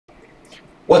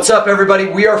What's up, everybody?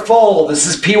 We are full. This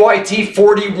is PYT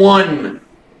 41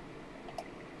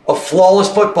 of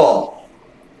Flawless Football.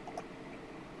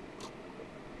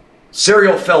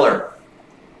 Serial filler.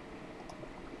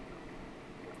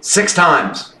 6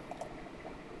 times.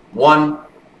 1,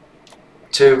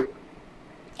 2,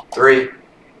 3,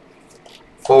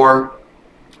 4,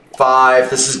 5.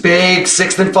 This is big.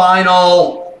 6th and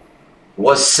final.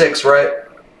 Was 6, right?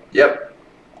 Yep.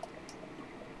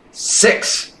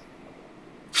 6.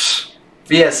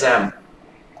 VSM.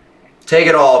 Take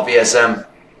it all, VSM.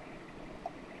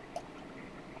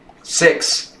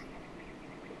 6.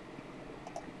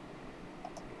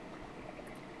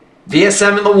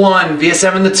 VSM in the 1,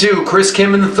 VSM in the 2, Chris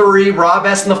Kim in the 3, Rob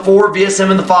S in the 4,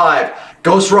 VSM in the 5,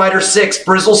 Ghost Rider 6,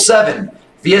 Brizzle 7,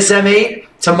 VSM 8,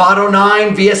 Tomato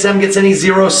 9, VSM gets any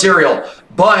 0 cereal.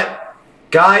 But,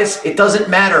 guys, it doesn't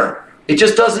matter. It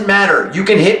just doesn't matter. You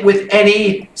can hit with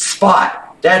any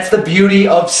spot. That's the beauty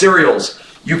of cereals.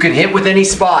 You can hit with any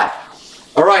spot.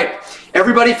 All right,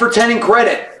 everybody for 10 in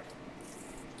credit.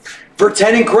 For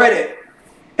 10 in credit,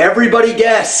 everybody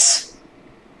guess.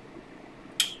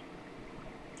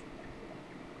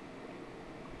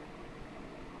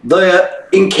 The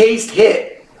encased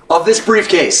hit of this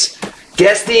briefcase.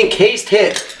 Guess the encased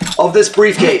hit of this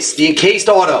briefcase. The encased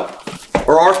auto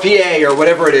or RPA or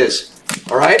whatever it is.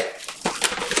 All right?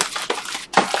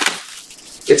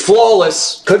 It's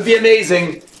flawless. Could be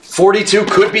amazing. 42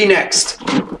 could be next.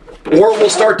 Or we'll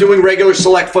start doing regular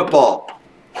select football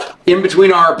in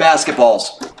between our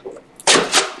basketballs.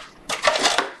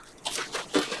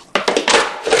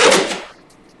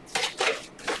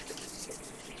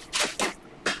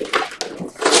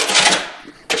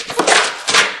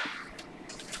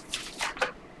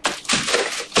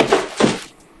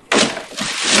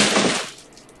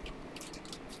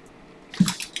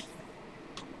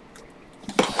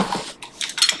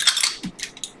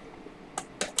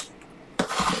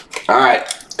 All right,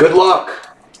 good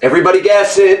luck. Everybody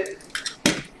guess it.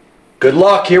 Good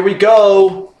luck, here we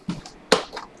go.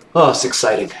 Oh, it's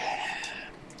exciting.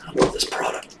 I love this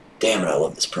product. Damn it, I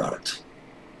love this product.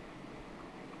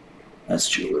 That's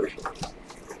jewelry.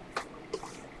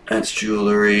 That's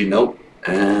jewelry, nope.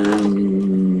 And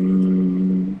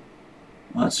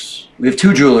we have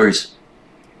 2 jewelries.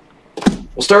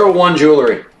 We'll start with 1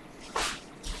 jewelry.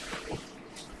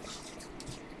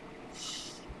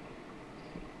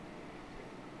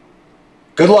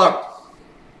 Good luck.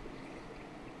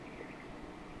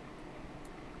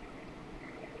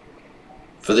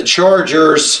 For the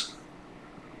Chargers,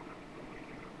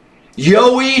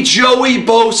 Joey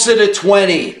Bosa to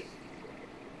 20.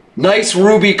 Nice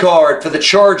Ruby card for the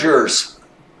Chargers.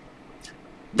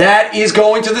 That is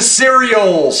going to the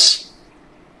cereals.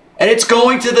 And it's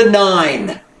going to the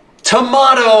 9.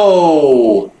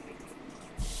 Tomato.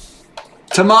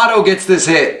 Tomato gets this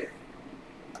hit.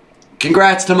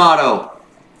 Congrats, Tomato.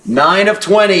 9 of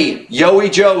 20,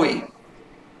 Joey.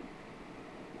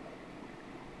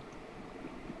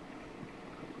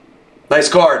 Nice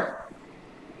card.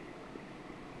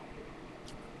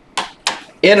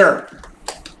 Inner.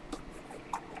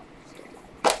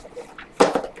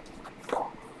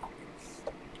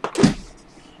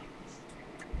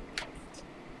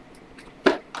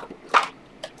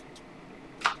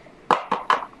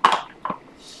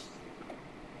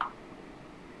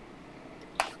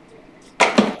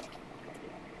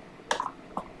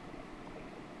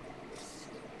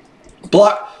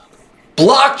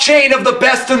 Blockchain of the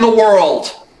best in the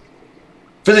world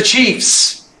for the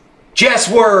Chiefs. Jess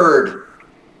Word.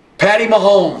 Patty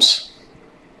Mahomes.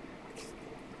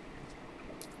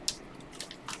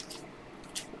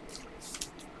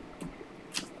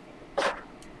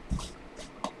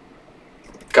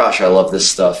 Gosh, I love this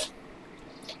stuff.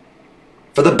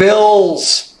 For the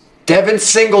Bills, Devin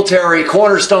Singletary,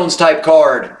 Cornerstones type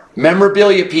card.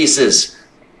 Memorabilia pieces.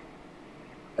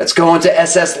 Let's go into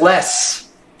SS Less.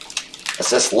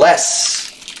 SS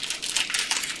Less.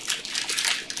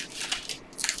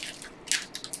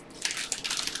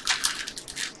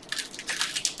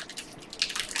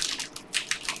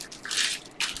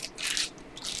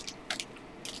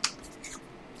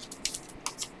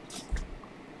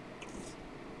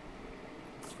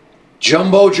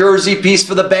 Jumbo jersey piece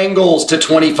for the Bengals to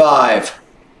 25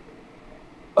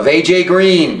 of AJ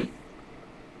Green.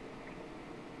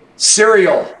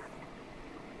 Cereal.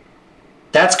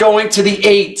 That's going to the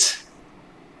 8.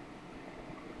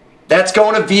 That's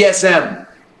going to VSM.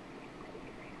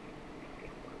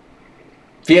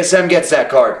 VSM gets that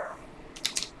card.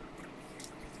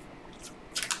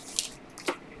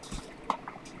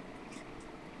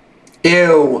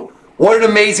 Ew. What an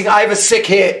amazing... I have a sick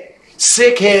hit.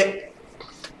 Sick hit.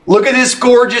 Look at this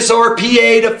gorgeous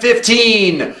RPA to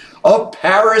 15 of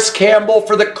Paris Campbell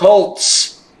for the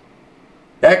Colts.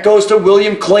 That goes to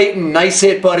William Clayton. Nice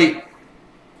hit, buddy.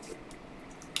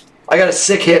 I got a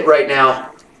sick hit right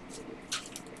now.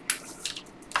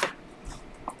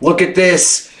 Look at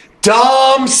this.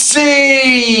 Dom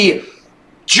C.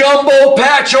 Jumbo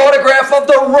patch autograph of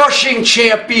the rushing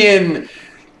champion,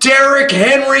 Derrick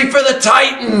Henry for the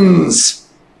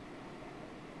Titans.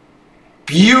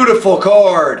 Beautiful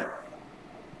card.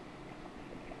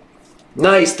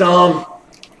 Nice, Dom.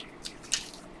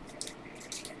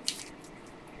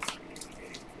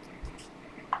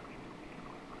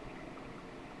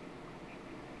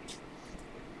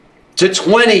 To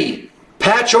 20,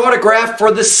 patch autograph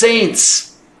for the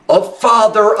Saints of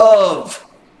father of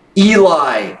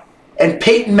Eli and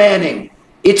Peyton Manning.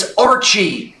 It's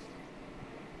Archie.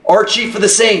 Archie for the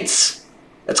Saints.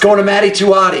 That's going to Matty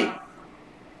Tuati.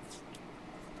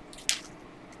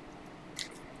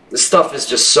 This stuff is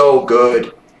just so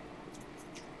good.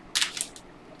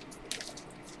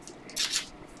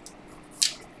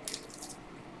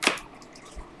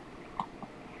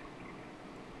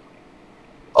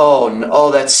 Oh,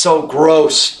 no, that's so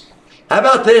gross. How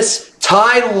about this?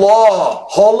 Ty Law,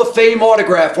 Hall of Fame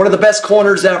autograph. One of the best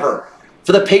corners ever.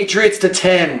 For the Patriots to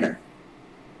 10.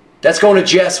 That's going to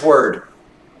Jess Word.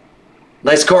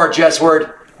 Nice card, Jess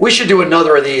Word. We should do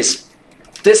another of these.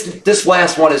 This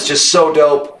last one is just so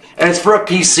dope. And it's for a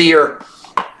PCer.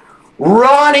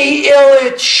 Ronnie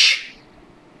Illich.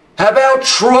 How about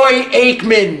Troy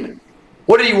Aikman?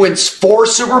 What did he win? 4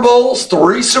 Super Bowls?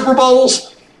 3 Super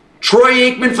Bowls? Troy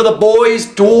Aikman for the boys.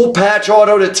 Dual patch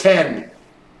auto to 10.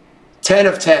 10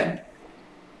 of 10.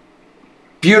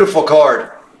 Beautiful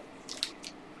card.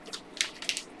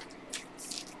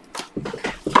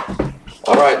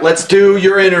 All right, let's do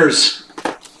your inners.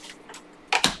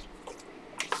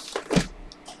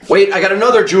 Wait, I got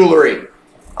another jewelry.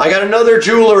 I got another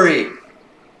jewelry.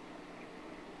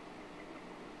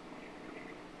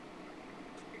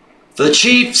 For the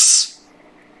Chiefs.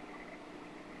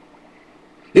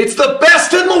 It's the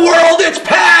best in the world. It's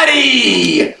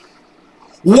Patty.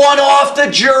 1 off the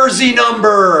jersey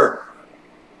number.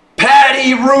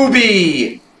 Patty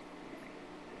Ruby.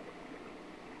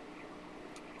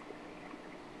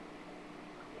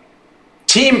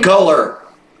 Team color.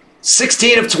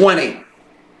 16 of 20.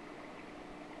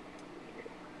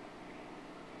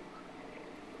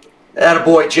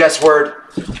 Attaboy, Jess Word.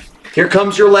 Here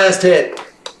comes your last hit.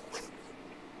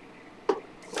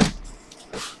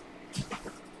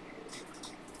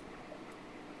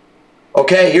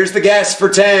 Okay, here's the guess for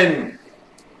 10.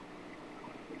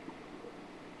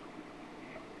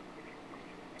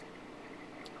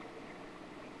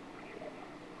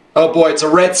 Oh boy, it's a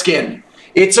Redskin.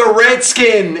 It's a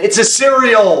Redskin. It's a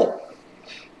cereal.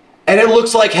 And it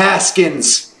looks like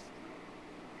Haskins.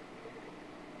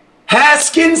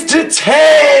 Haskins to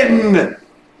 10.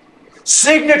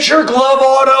 Signature glove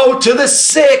auto to the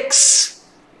 6.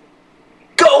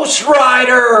 Ghost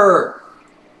Rider.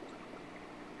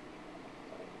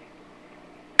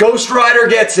 Ghost Rider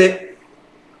gets it.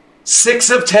 6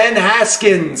 of 10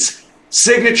 Haskins.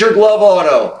 Signature glove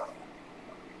auto.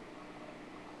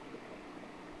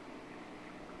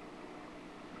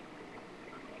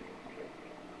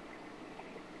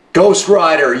 Ghost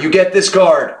Rider, you get this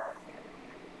card.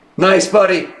 Nice,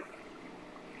 buddy.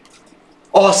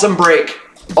 Awesome break.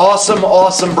 Awesome,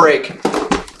 awesome break.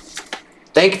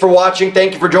 Thank you for watching.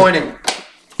 Thank you for joining.